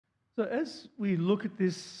So as we look at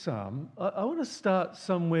this psalm, I want to start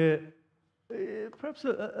somewhere perhaps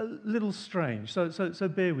a little strange, so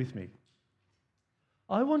bear with me.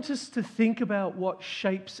 I want us to think about what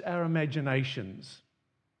shapes our imaginations,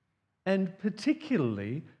 and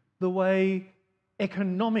particularly the way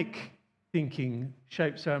economic thinking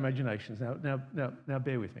shapes our imaginations. Now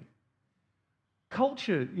bear with me.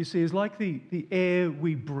 Culture, you see, is like the air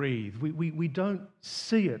we breathe. We don't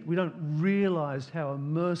see it. We don't realise how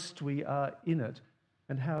immersed we are in it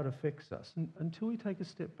and how it affects us until we take a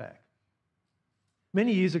step back.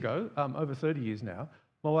 Many years ago, over 30 years now,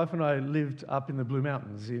 my wife and I lived up in the Blue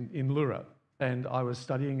Mountains in Lura, and I was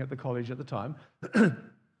studying at the college at the time.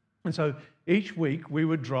 And so each week we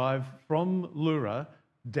would drive from Lura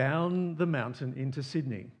down the mountain into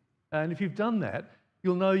Sydney. And if you've done that,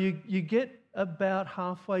 you'll know you get about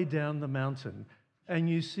halfway down the mountain and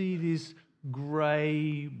you see this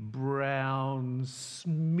grey, brown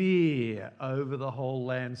smear over the whole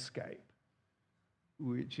landscape,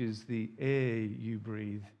 which is the air you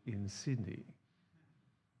breathe in Sydney.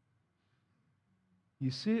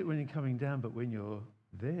 You see it when you're coming down, but when you're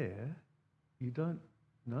there, you don't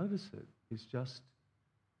notice it. It's just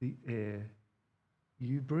the air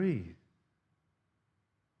you breathe.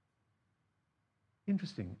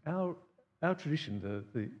 Interesting. Our tradition,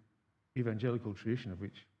 the evangelical tradition of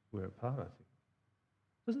which we're a part, I think,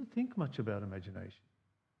 doesn't think much about imagination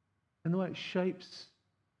and the way it shapes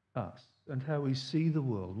us and how we see the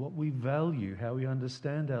world, what we value, how we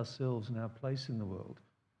understand ourselves and our place in the world,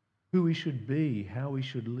 who we should be, how we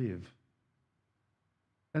should live.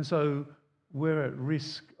 And so we're at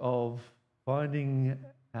risk of finding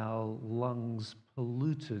our lungs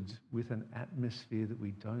polluted with an atmosphere that we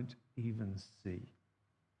don't even see,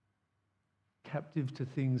 captive to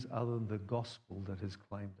things other than the gospel that has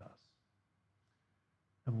claimed us.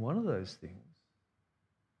 And one of those things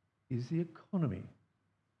is the economy.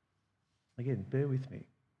 Again, bear with me.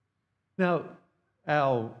 Now,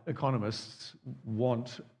 our economists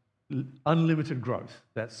want unlimited growth.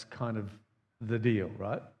 That's kind of the deal,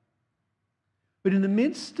 right? But in the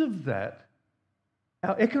midst of that,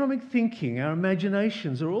 our economic thinking, our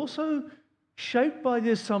imaginations are also shaped by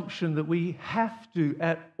the assumption that we have to,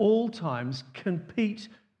 at all times, compete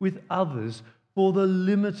with others for the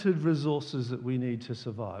limited resources that we need to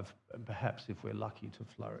survive, and perhaps, if we're lucky, to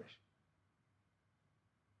flourish.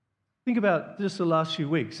 Think about just the last few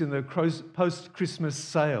weeks in the post-Christmas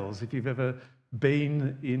sales. If you've ever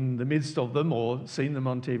been in the midst of them or seen them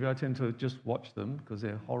on TV, I tend to just watch them because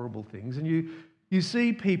they're horrible things, and you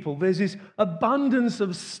see people, there's this abundance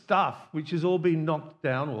of stuff which has all been knocked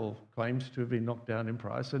down or claimed to have been knocked down in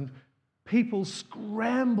price, and people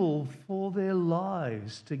scramble for their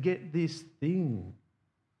lives to get this thing.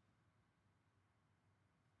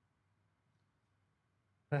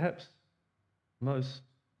 Perhaps most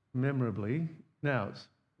memorably, now it's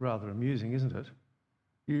rather amusing, isn't it?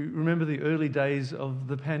 You remember the early days of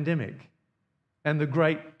the pandemic and the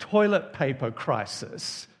great toilet paper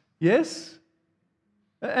crisis, yes?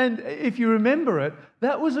 And if you remember it,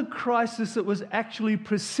 that was a crisis that was actually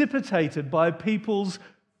precipitated by people's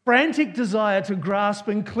frantic desire to grasp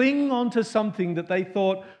and cling onto something that they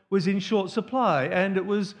thought was in short supply. And they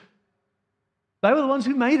were the ones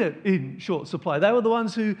who made it in short supply. They were the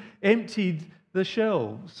ones who emptied the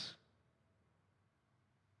shelves.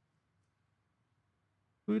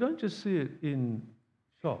 We don't just see it in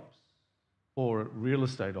shops or at real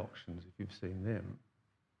estate auctions, if you've seen them.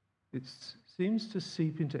 It seems to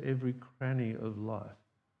seep into every cranny of life.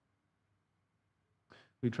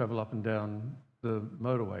 We travel up and down the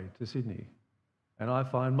motorway to Sydney, and I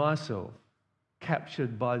find myself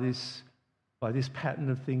captured by this pattern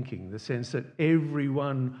of thinking, the sense that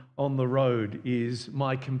everyone on the road is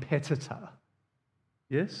my competitor.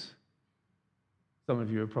 Yes? Some of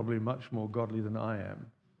you are probably much more godly than I am,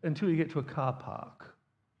 until you get to a car park.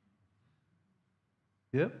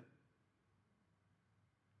 Yep?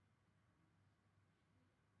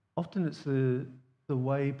 Often it's the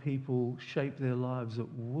way people shape their lives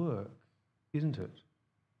at work, isn't it?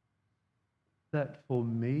 That for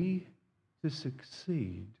me to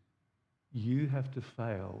succeed, you have to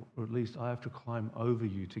fail, or at least I have to climb over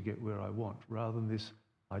you to get where I want, rather than this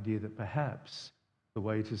idea that perhaps the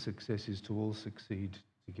way to success is to all succeed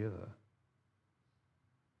together.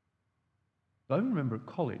 I remember at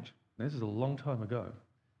college, this is a long time ago,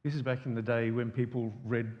 this is back in the day when people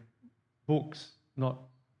read books, not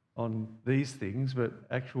on these things, but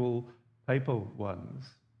actual paper ones.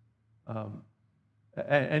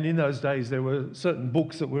 And in those days, there were certain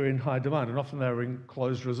books that were in high demand, and often they were in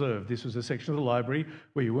closed reserve. This was a section of the library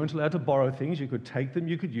where you weren't allowed to borrow things. You could take them,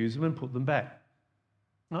 you could use them, and put them back.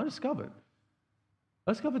 And I discovered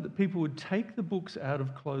that people would take the books out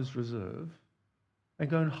of closed reserve and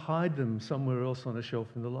go and hide them somewhere else on a shelf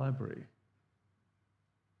in the library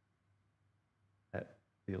at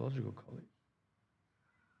theological college.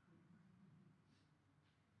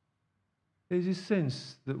 There's this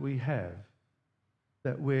sense that we have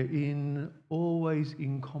that we're always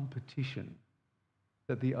in competition,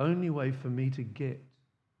 that the only way for me to get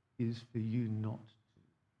is for you not to.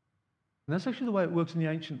 And that's actually the way it works in the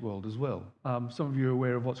ancient world as well. Some of you are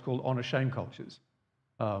aware of what's called honour-shame cultures.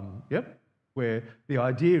 Where the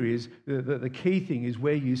idea is that the key thing is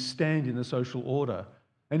where you stand in the social order.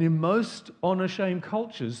 And in most honour-shame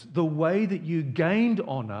cultures, the way that you gained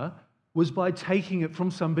honour was by taking it from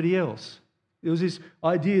somebody else. There was this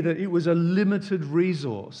idea that it was a limited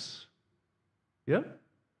resource. Yeah?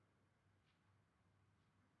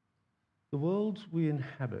 The world we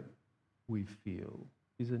inhabit, we feel,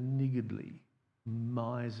 is a niggardly,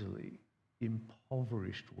 miserly,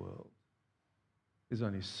 impoverished world. There's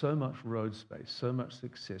only so much road space, so much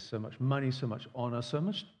success, so much money, so much honour, so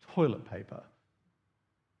much toilet paper.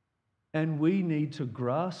 And we need to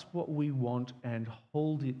grasp what we want and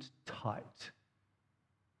hold it tight.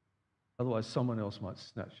 Otherwise, someone else might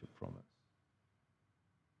snatch it from us.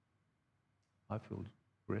 I feel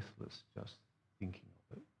breathless just thinking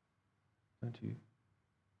of it, don't you?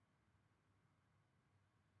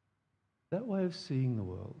 That way of seeing the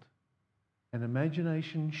world, an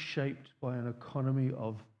imagination shaped by an economy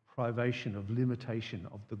of privation, of limitation,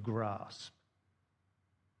 of the grasp,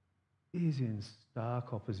 is in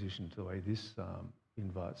stark opposition to the way this psalm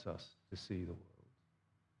invites us to see the world.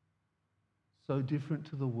 So different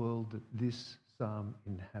to the world that this psalm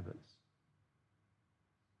inhabits.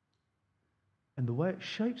 And the way it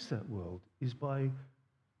shapes that world is by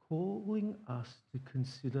calling us to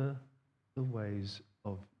consider the ways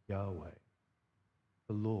of Yahweh,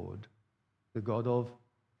 the Lord, the God of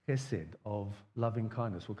chesed, of loving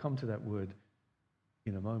kindness. We'll come to that word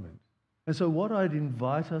in a moment. And so what I'd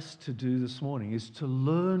invite us to do this morning is to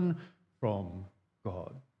learn from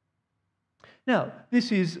God. Now,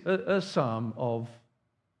 this is a psalm of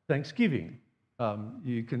thanksgiving.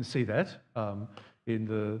 You can see that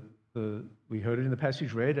in we heard it in the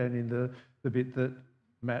passage read and in the bit that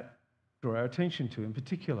Matt drew our attention to in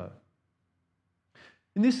particular.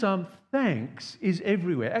 In this psalm, thanks is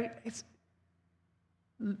everywhere. It's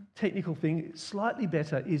a technical thing, slightly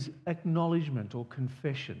better, is acknowledgement or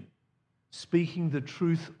confession, speaking the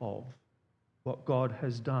truth of what God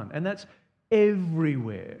has done. And that's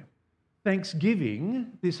everywhere.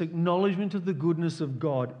 Thanksgiving, this acknowledgement of the goodness of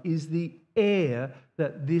God, is the air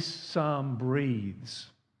that this psalm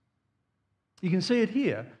breathes. You can see it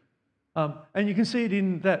here, and you can see it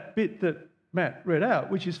in that bit that Matt read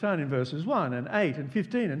out, which is found in verses 1 and 8 and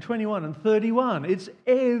 15 and 21 and 31. It's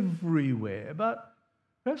everywhere, but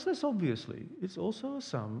perhaps less obviously, it's also a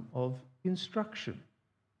psalm of instruction.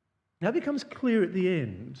 Now it becomes clear at the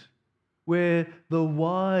end where the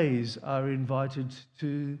wise are invited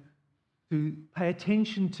to pay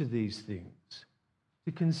attention to these things,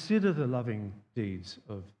 to consider the loving deeds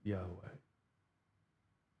of Yahweh.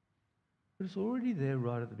 But it's already there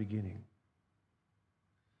right at the beginning.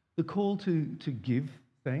 The call to give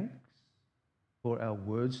thanks, for our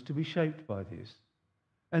words to be shaped by this,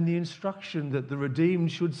 and the instruction that the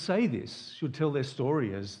redeemed should say this, should tell their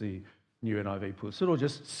story, as the New NIV puts it, or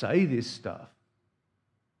just say this stuff,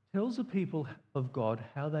 tells the people of God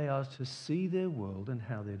how they are to see their world and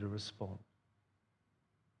how they're to respond.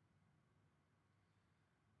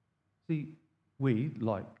 See, we,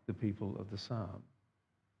 like the people of the psalm,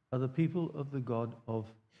 are the people of the God of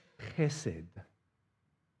chesed,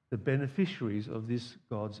 the beneficiaries of this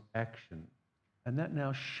God's action. And that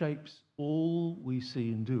now shapes all we see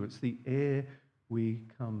and do. It's the air we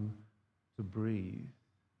come to breathe.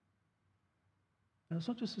 And it's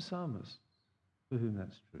not just the psalmist for whom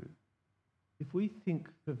that's true. If we think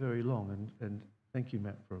for very long, and thank you,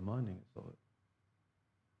 Matt, for reminding us of it,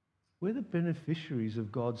 we're the beneficiaries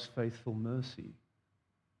of God's faithful mercy,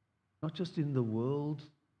 not just in the world,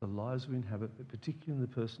 the lives we inhabit, but particularly in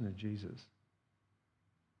the person of Jesus.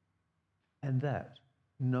 And that,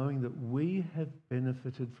 knowing that we have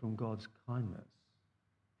benefited from God's kindness,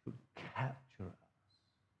 should capture us.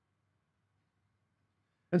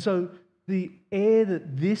 And so the air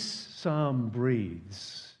that this psalm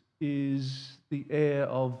breathes is the air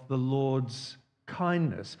of the Lord's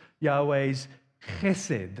kindness, Yahweh's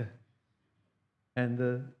chesed, and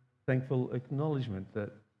the thankful acknowledgement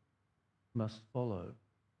that must follow.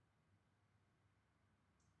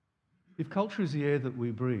 If culture is the air that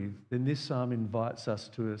we breathe, then this psalm invites us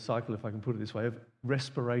to a cycle, if I can put it this way, of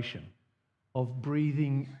respiration. of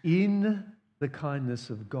breathing in the kindness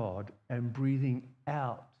of God and breathing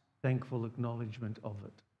out thankful acknowledgement of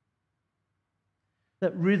it.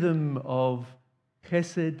 That rhythm of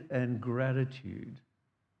chesed and gratitude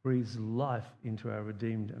breathes life into our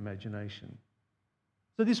redeemed imagination.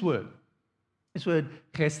 So this word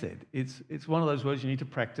chesed, it's one of those words you need to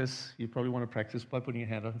practice. You probably want to practice by putting your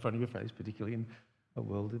hand up in front of your face, particularly in a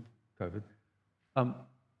world of COVID.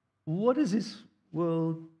 What does this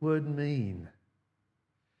word mean?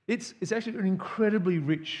 It's actually an incredibly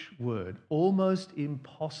rich word, almost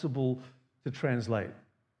impossible to translate.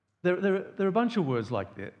 There are a bunch of words like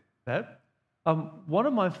that. One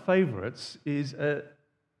of my favourites is,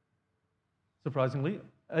 surprisingly,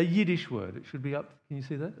 a Yiddish word. It should be up. Can you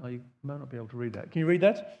see that? Oh, you might not be able to read that. Can you read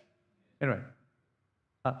that? Anyway,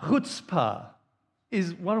 chutzpah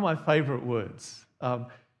is one of my favourite words.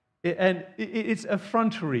 It's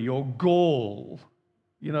effrontery or gall,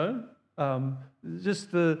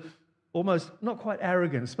 just the almost, not quite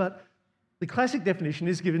arrogance, but the classic definition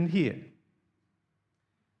is given here.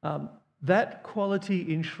 That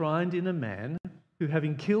quality enshrined in a man who,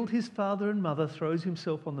 having killed his father and mother, throws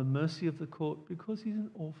himself on the mercy of the court because he's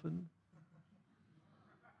an orphan.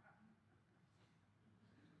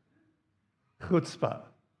 Chutzpah.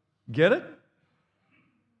 Get it?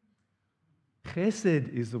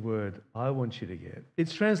 Chesed is the word I want you to get.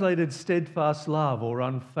 It's translated steadfast love or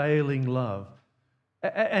unfailing love.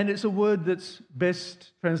 And it's a word that's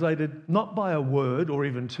best translated not by a word or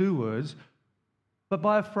even two words, but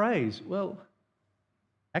by a phrase. Well,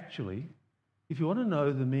 actually, if you want to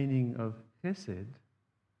know the meaning of chesed,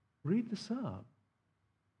 read the psalm.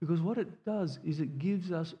 Because what it does is it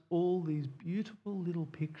gives us all these beautiful little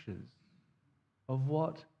pictures of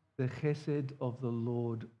what the chesed of the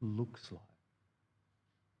Lord looks like.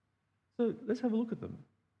 So let's have a look at them.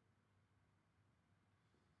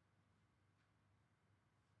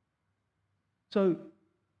 So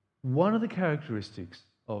one of the characteristics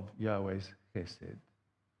of Yahweh's chesed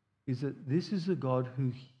is that this is a God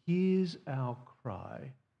who hears our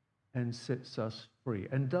cry and sets us free,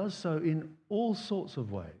 and does so in all sorts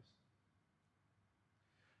of ways.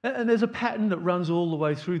 And there's a pattern that runs all the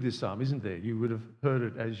way through this psalm, isn't there? You would have heard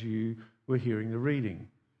it as you were hearing the reading.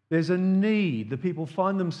 There's a need. The people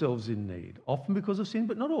find themselves in need, often because of sin,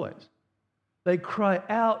 but not always. They cry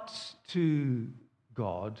out to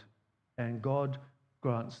God, and God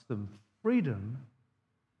grants them freedom,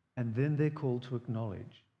 and then they're called to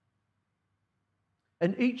acknowledge.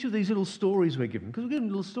 And each of these little stories we're given, because we're given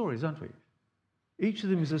little stories, aren't we? Each of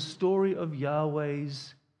them is a story of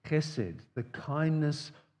Yahweh's chesed, the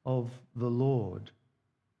kindness of the Lord.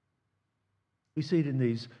 We see it in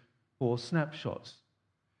these 4 snapshots.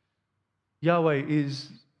 Yahweh is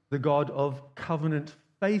the God of covenant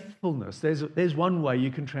faithfulness. There's one way you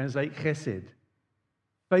can translate chesed.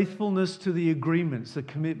 Faithfulness to the agreements, the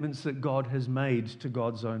commitments that God has made to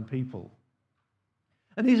God's own people.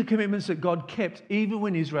 And these are commitments that God kept even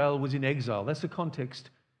when Israel was in exile. That's the context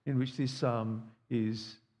in which this psalm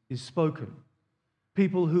is spoken.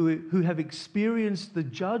 People who have experienced the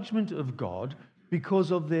judgment of God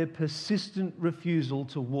because of their persistent refusal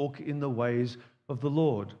to walk in the ways of the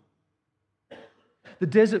Lord. The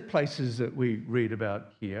desert places that we read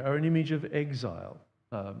about here are an image of exile,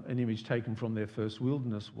 an image taken from their first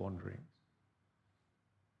wilderness wanderings.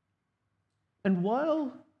 And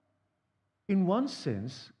while, in one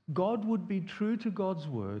sense, God would be true to God's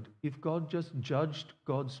word if God just judged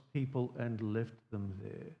God's people and left them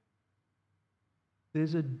there,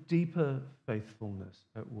 there's a deeper faithfulness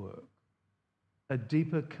at work, a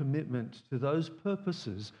deeper commitment to those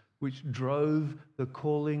purposes which drove the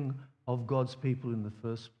calling of God's people in the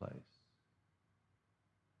first place.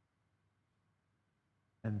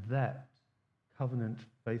 And that covenant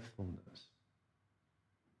faithfulness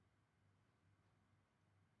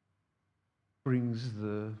brings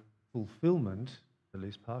the fulfillment, at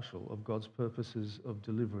least partial, of God's purposes of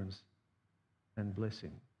deliverance and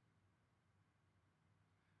blessing.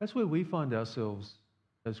 That's where we find ourselves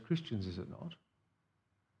as Christians, is it not?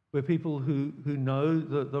 We're people who know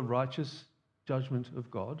the righteous judgment of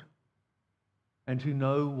God and who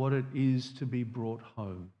know what it is to be brought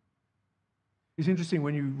home. It's interesting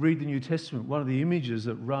when you read the New Testament, one of the images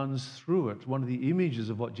that runs through it, one of the images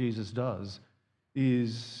of what Jesus does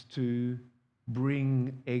is to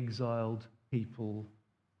bring exiled people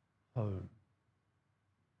home.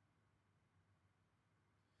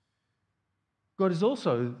 God is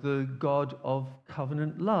also the God of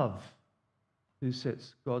covenant love who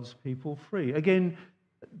sets God's people free. Again,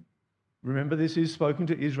 remember this is spoken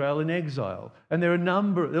to Israel in exile. And there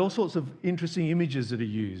are all sorts of interesting images that are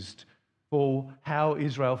used. for how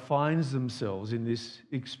Israel finds themselves in this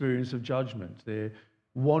experience of judgment. They're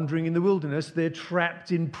wandering in the wilderness. They're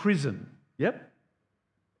trapped in prison. Yep.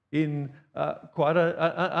 In quite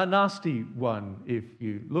a nasty one, if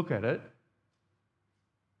you look at it.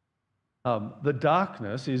 The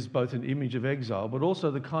darkness is both an image of exile, but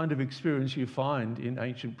also the kind of experience you find in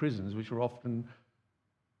ancient prisons, which are often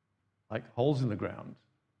like holes in the ground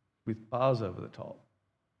with bars over the top.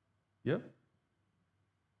 Yep.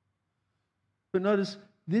 But notice,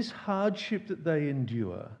 this hardship that they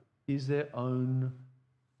endure is their own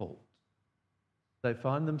fault. They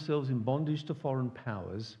find themselves in bondage to foreign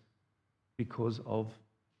powers because of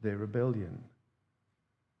their rebellion.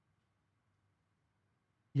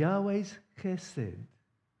 Yahweh's chesed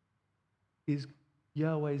is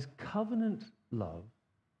Yahweh's covenant love,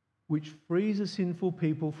 which frees a sinful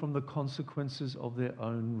people from the consequences of their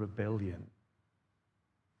own rebellion.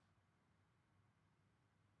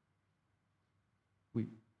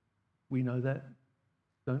 We know that,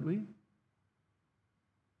 don't we?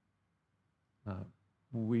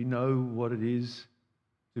 We know what it is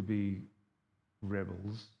to be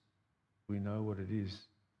rebels. We know what it is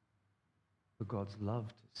for God's love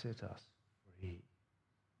to set us free.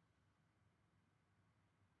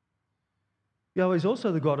 Yahweh is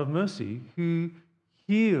also the God of mercy who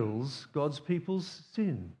heals God's people's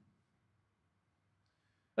sin.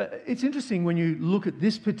 It's interesting when you look at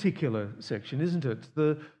this particular section, isn't it?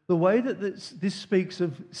 The way that this speaks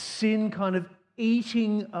of sin kind of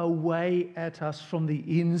eating away at us from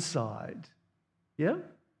the inside. Yeah?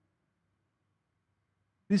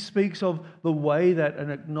 This speaks of the way that an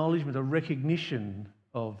acknowledgement, a recognition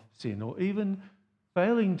of sin, or even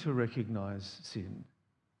failing to recognize sin,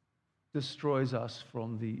 destroys us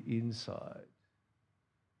from the inside.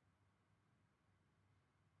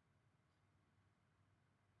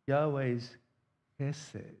 Yahweh's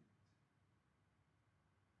chesed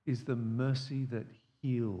is the mercy that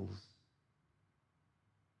heals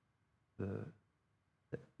the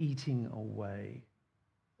eating away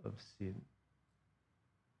of sin.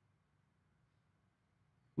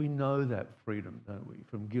 We know that freedom, don't we,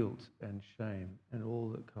 from guilt and shame and all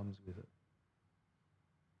that comes with it.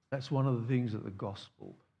 That's one of the things that the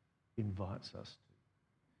gospel invites us to.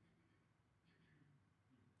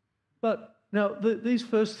 But now, these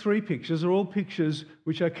first three pictures are all pictures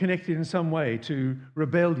which are connected in some way to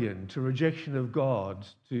rebellion, to rejection of God,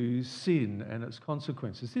 to sin and its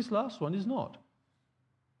consequences. This last one is not.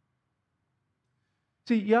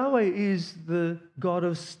 See, Yahweh is the God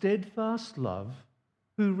of steadfast love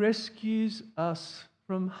who rescues us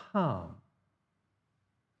from harm.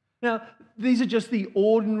 Now, these are just the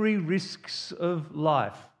ordinary risks of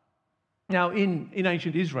life. Now, in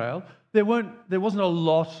ancient Israel, there wasn't a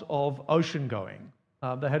lot of ocean going.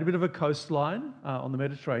 They had a bit of a coastline on the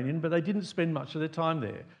Mediterranean, but they didn't spend much of their time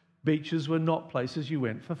there. Beaches were not places you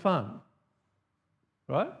went for fun,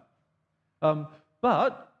 right?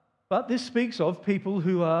 But this speaks of people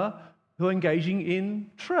who are engaging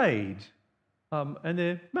in trade, and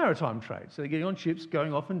they're maritime trade. So they're getting on ships,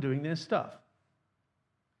 going off and doing their stuff.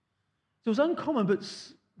 So it was uncommon, but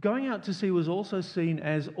going out to sea was also seen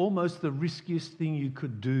as almost the riskiest thing you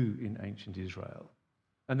could do in ancient Israel.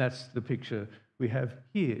 And that's the picture we have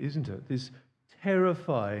here, isn't it? This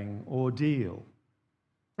terrifying ordeal.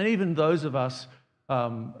 And even those of us,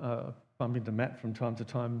 bump into Matt from time to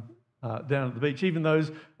time down at the beach, even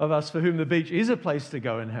those of us for whom the beach is a place to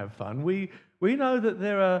go and have fun, we know that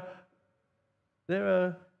there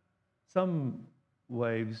are some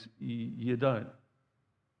waves you don't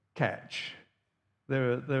catch.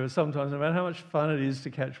 There are sometimes, no matter how much fun it is to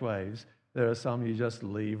catch waves, there are some you just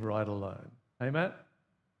leave right alone. Hey, Matt?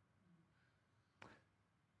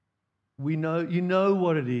 You know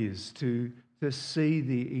what it is to see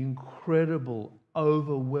the incredible,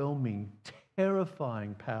 overwhelming,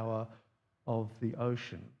 terrifying power of the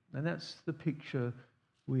ocean. And that's the picture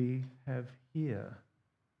we have here.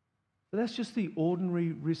 But that's just the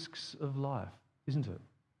ordinary risks of life, isn't it?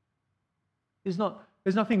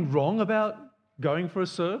 There's nothing wrong about going for a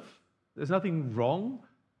surf. There's nothing wrong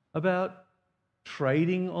about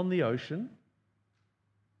trading on the ocean,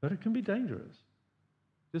 but it can be dangerous.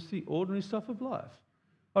 Just the ordinary stuff of life.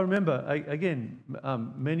 I remember, again,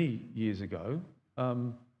 many years ago,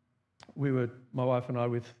 my wife and I,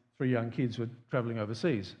 with 3 young kids, were travelling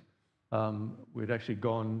overseas. We'd actually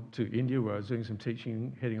gone to India, where I was doing some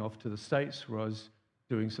teaching, heading off to the States, where I was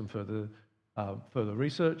doing some further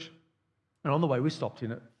research. And on the way, we stopped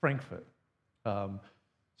in at Frankfurt.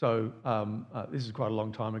 This is quite a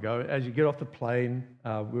long time ago. As you get off the plane,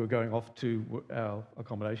 we were going off to our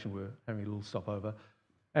accommodation. We were having a little stopover.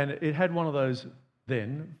 And it had one of those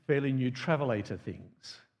then fairly new travelator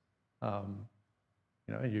things.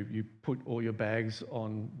 You put all your bags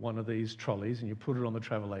on one of these trolleys and you put it on the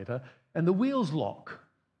travelator and the wheels lock.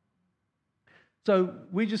 So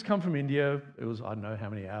we just come from India. It was, I don't know how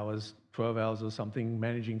many hours, 12 hours or something,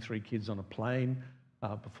 managing 3 kids on a plane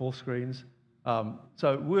before screens.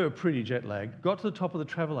 So we were pretty jet lagged. Got to the top of the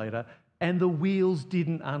travelator and the wheels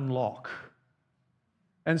didn't unlock.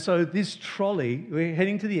 And so this trolley, we're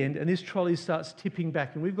heading to the end, and this trolley starts tipping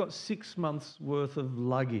back, and we've got 6 months' worth of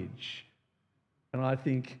luggage. And I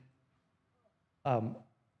think,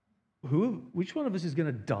 which one of us is going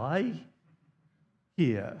to die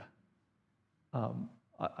here?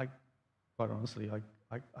 Quite honestly,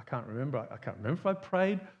 I can't remember. I can't remember if I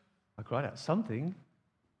prayed. I cried out something.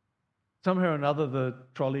 Somehow or another, the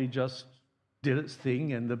trolley just did its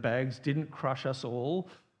thing, and the bags didn't crush us all,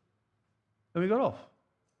 and we got off.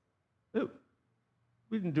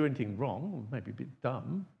 We didn't do anything wrong, maybe a bit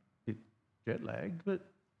dumb, a bit jet lagged, but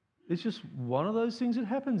it's just one of those things that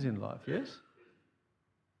happens in life, yes?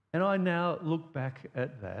 And I now look back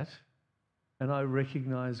at that and I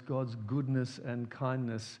recognize God's goodness and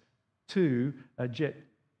kindness to a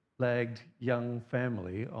jet-lagged young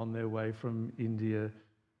family on their way from India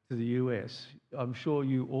to the US. I'm sure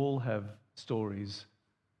you all have stories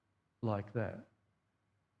like that.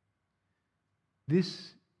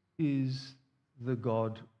 This is the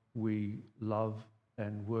God we love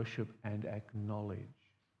and worship and acknowledge.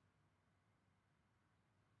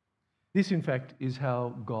 This, in fact, is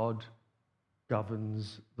how God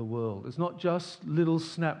governs the world. It's not just little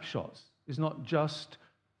snapshots. It's not just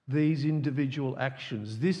these individual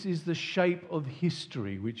actions. This is the shape of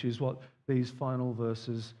history, which is what these final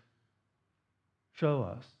verses show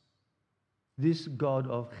us. This God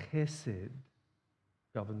of Chesed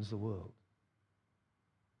governs the world.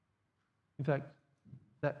 In fact,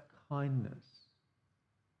 that kindness,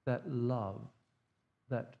 that love,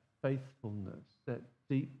 that faithfulness, that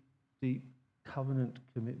deep, deep covenant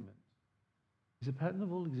commitment is a pattern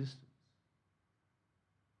of all existence.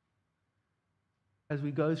 As we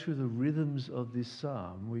go through the rhythms of this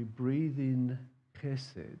psalm, we breathe in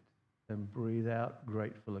chesed and breathe out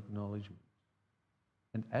grateful acknowledgement.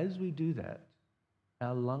 And as we do that,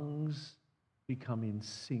 our lungs become in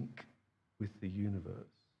sync with the universe.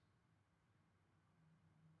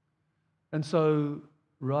 And so,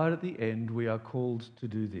 right at the end, we are called to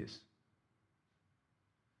do this,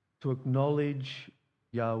 to acknowledge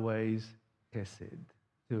Yahweh's chesed,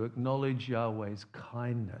 to acknowledge Yahweh's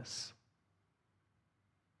kindness.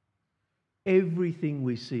 Everything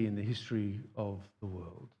we see in the history of the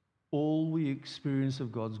world, all we experience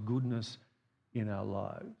of God's goodness in our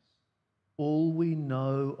lives, all we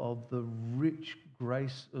know of the rich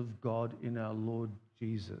grace of God in our Lord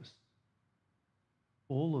Jesus,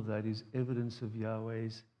 all of that is evidence of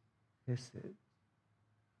Yahweh's chesed,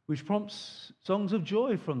 which prompts songs of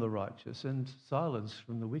joy from the righteous and silence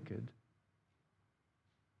from the wicked.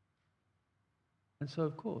 And so,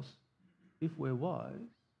 of course, if we're wise,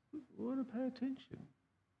 we want to pay attention.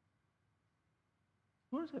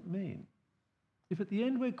 What does that mean? If at the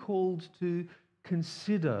end we're called to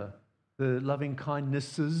consider the loving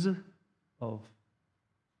kindnesses of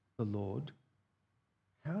the Lord,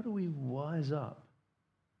 how do we wise up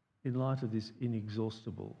in light of this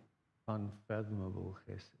inexhaustible, unfathomable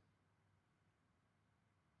chesed?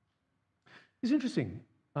 It's interesting.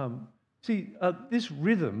 This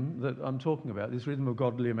rhythm that I'm talking about, this rhythm of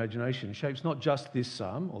godly imagination, shapes not just this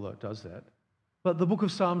psalm, although it does that, but the book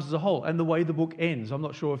of Psalms as a whole and the way the book ends. I'm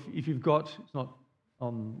not sure if you've got, it's not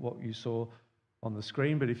on what you saw on the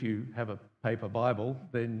screen, but if you have a paper Bible,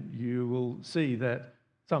 then you will see that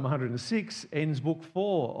Psalm 106 ends book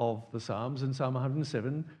 4 of the Psalms and Psalm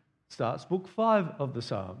 107 starts book 5 of the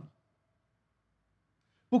Psalms.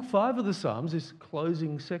 Book 5 of the Psalms, this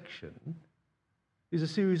closing section, is a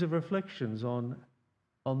series of reflections on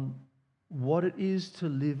what it is to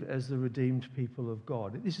live as the redeemed people of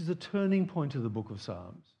God. This is the turning point of the book of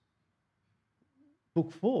Psalms.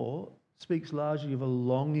 Book 4 speaks largely of a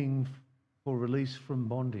longing for release from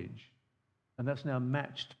bondage, and that's now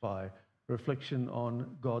matched by reflection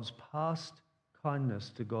on God's past kindness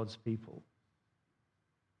to God's people.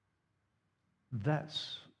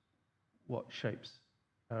 That's what shapes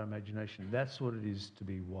our imagination. That's what it is to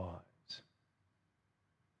be wise.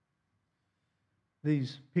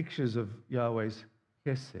 These pictures of Yahweh's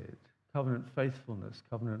chesed, covenant faithfulness,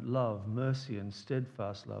 covenant love, mercy and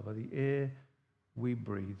steadfast love are the air we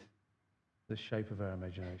breathe, the shape of our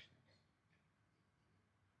imagination.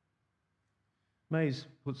 Mays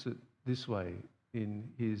puts it this way in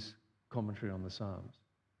his commentary on the Psalms.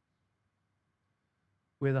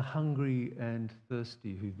 We're the hungry and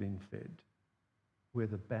thirsty who've been fed. We're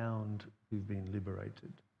the bound who've been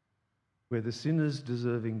liberated. We're the sinners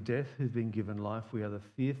deserving death who've been given life. We are the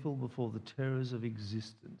fearful before the terrors of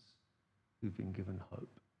existence who've been given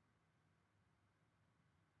hope.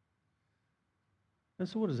 And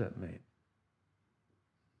so what does that mean?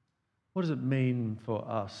 What does it mean for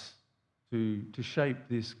us to shape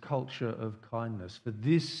this culture of kindness, for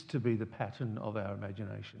this to be the pattern of our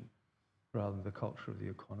imagination rather than the culture of the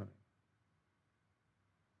economy?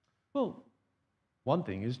 Well, one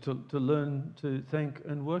thing is to learn to thank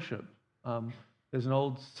and worship. There's an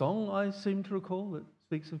old song I seem to recall that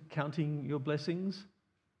speaks of counting your blessings.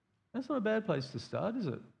 That's not a bad place to start, is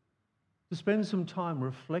it? To spend some time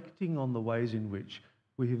reflecting on the ways in which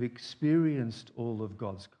we have experienced all of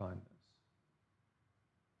God's kindness.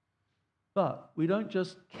 But we don't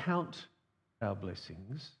just count our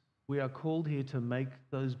blessings. We are called here to make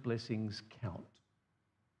those blessings count.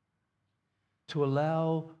 To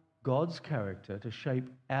allow God's character to shape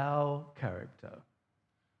our character.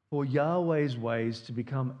 For Yahweh's ways to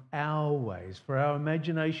become our ways. For our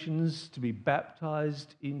imaginations to be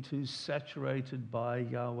baptized into, saturated by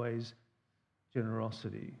Yahweh's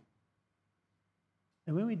generosity.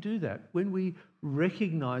 And when we do that, when we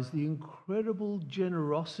recognize the incredible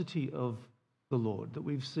generosity of the Lord that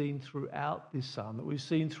we've seen throughout this psalm, that we've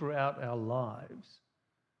seen throughout our lives,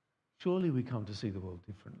 surely we come to see the world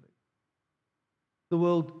differently. The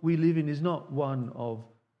world we live in is not one of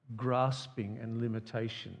grasping and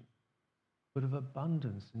limitation, but of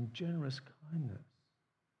abundance and generous kindness.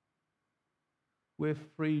 We're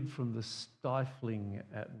freed from the stifling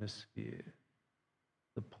atmosphere,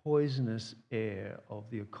 the poisonous air of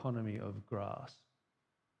the economy of grass,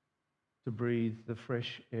 to breathe the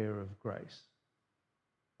fresh air of grace,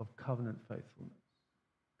 of covenant faithfulness,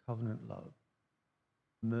 covenant love,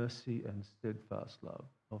 mercy and steadfast love,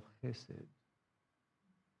 of chesed.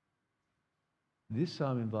 This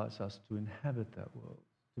psalm invites us to inhabit that world,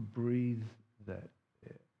 to breathe that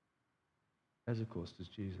air, as of course does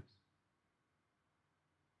Jesus.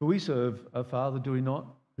 For we serve a Father, do we not,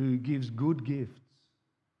 who gives good gifts.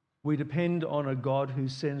 We depend on a God who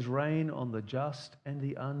sends rain on the just and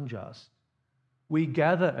the unjust. We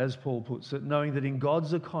gather, as Paul puts it, knowing that in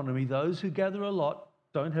God's economy, those who gather a lot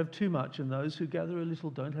don't have too much, and those who gather a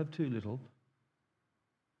little don't have too little.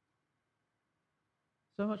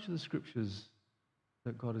 So much of the scriptures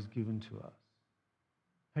that God has given to us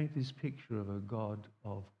paint this picture of a God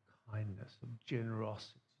of kindness, of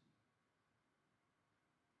generosity.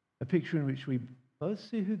 A picture in which we both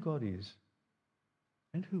see who God is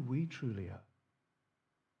and who we truly are.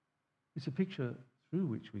 It's a picture through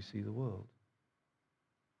which we see the world.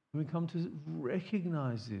 And we come to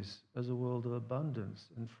recognize this as a world of abundance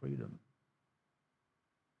and freedom.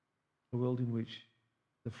 A world in which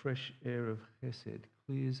the fresh air of chesed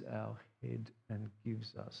clears our head and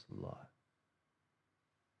gives us life.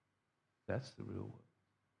 That's the real world,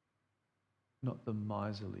 not the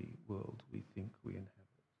miserly world we think we inhabit.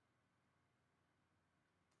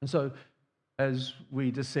 And so, as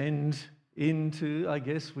we descend into, I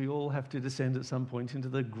guess we all have to descend at some point into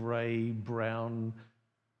the grey, brown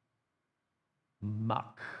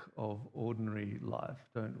muck of ordinary life,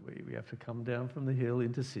 don't we? We have to come down from the hill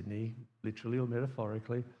into Sydney, literally or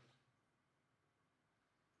metaphorically.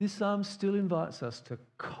 This psalm still invites us to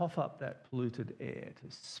cough up that polluted air, to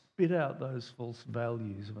spit out those false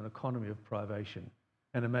values of an economy of privation,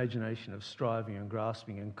 an imagination of striving and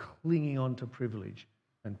grasping and clinging on to privilege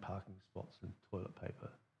and parking spots and toilet paper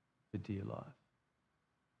for dear life.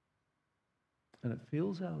 And it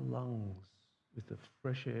fills our lungs with the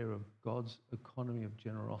fresh air of God's economy of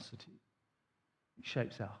generosity. It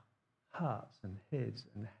shapes our hearts and heads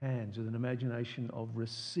and hands with an imagination of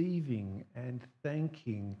receiving and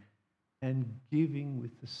thanking and giving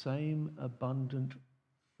with the same abundant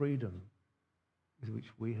freedom with which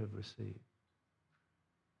we have received.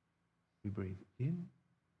 We breathe in,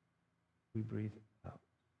 we breathe out.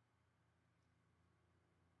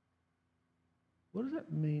 What does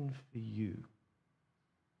that mean for you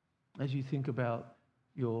as you think about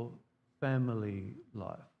your family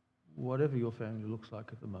life, whatever your family looks like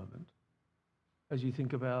at the moment? As you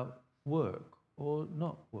think about work or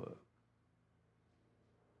not work,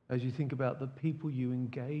 as you think about the people you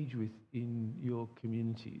engage with in your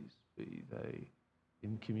communities, be they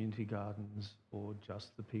in community gardens or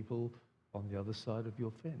just the people on the other side of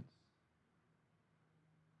your fence.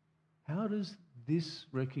 How does this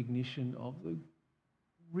recognition of the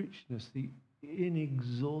richness, the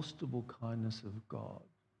inexhaustible kindness of God,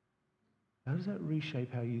 how does that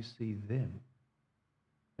reshape how you see them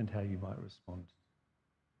and how you might respond?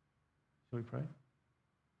 Shall we pray?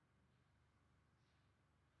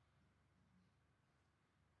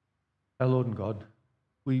 Our Lord and God,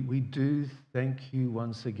 we do thank you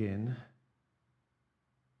once again.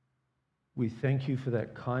 We thank you for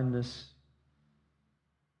that kindness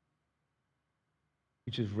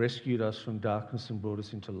which has rescued us from darkness and brought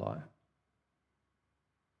us into light.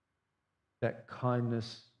 That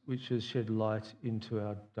kindness which has shed light into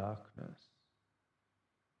our darkness.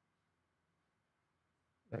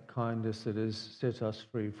 That kindness that has set us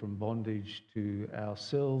free from bondage to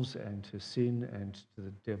ourselves and to sin and to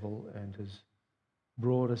the devil, and has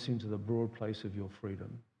brought us into the broad place of your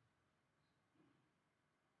freedom.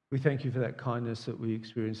 We thank you for that kindness that we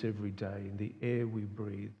experience every day in the air we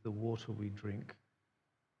breathe, the water we drink,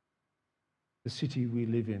 the city we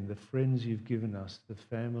live in, the friends you've given us, the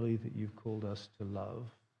family that you've called us to love,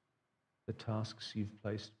 the tasks you've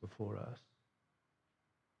placed before us.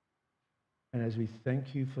 And as we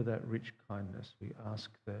thank you for that rich kindness, we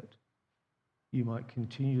ask that you might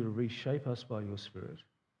continue to reshape us by your Spirit,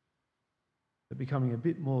 that becoming a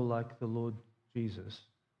bit more like the Lord Jesus,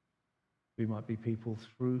 we might be people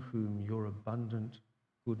through whom your abundant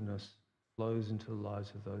goodness flows into the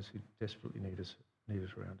lives of those who desperately need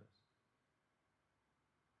it around us.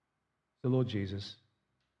 So Lord Jesus,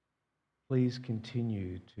 please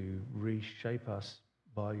continue to reshape us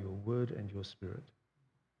by your word and your Spirit,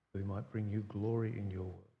 that we might bring you glory in your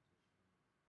word.